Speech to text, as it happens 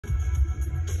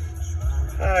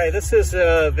Hi, this is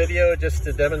a video just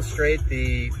to demonstrate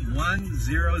the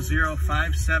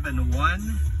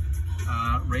 100571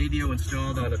 radio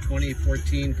installed on a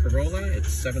 2014 Corolla.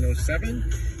 It's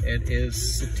 707. It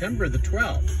is September the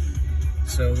 12th.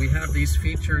 So we have these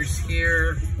features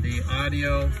here. The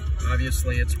audio,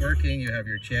 obviously it's working. You have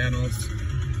your channels,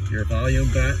 your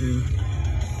volume button.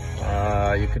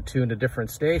 You could tune to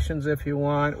different stations if you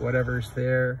want, whatever's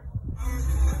there.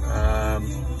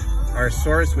 Our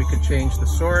source, we could change the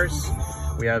source.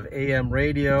 We have AM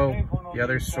radio. The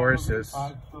other source is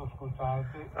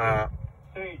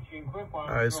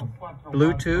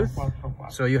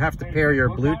Bluetooth. So you have to pair your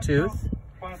Bluetooth.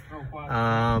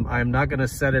 I'm not going to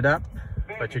set it up,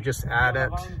 but you just add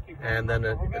it, and then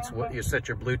you set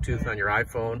your Bluetooth on your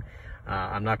iPhone.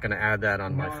 I'm not going to add that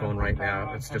on my phone right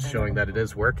now. It's just showing that it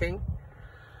is working.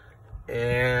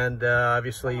 And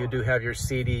obviously you do have your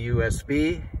CD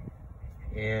USB.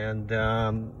 And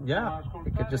yeah,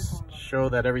 we could just show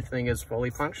that everything is fully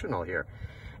functional here.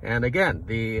 And again,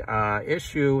 the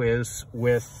issue is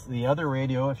with the other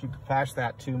radio, if you could pass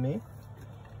that to me,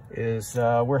 is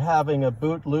we're having a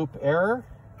boot loop error,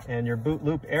 and your boot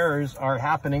loop errors are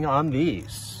happening on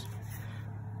these.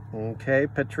 Okay,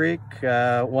 Patrick,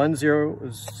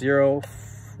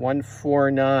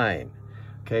 100149.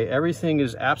 Okay, everything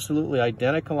is absolutely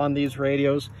identical on these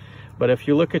radios. But if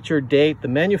you look at your date, the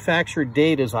manufacturer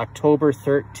date is October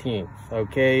 13th,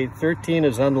 okay? 13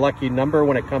 is an unlucky number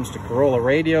when it comes to Corolla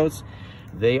radios.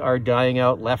 They are dying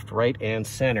out left, right, and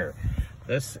center.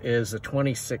 This is a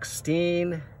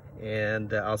 2016,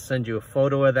 and I'll send you a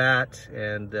photo of that,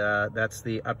 and that's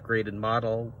the upgraded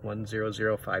model,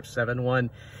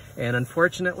 100571. And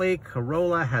unfortunately,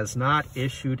 Corolla has not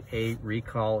issued a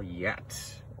recall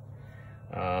yet.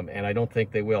 And I don't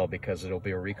think they will, because it'll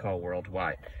be a recall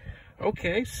worldwide.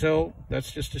 Okay, so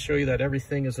that's just to show you that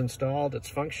everything is installed, it's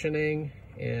functioning,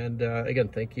 and again,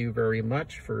 thank you very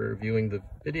much for viewing the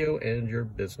video and your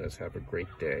business. Have a great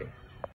day.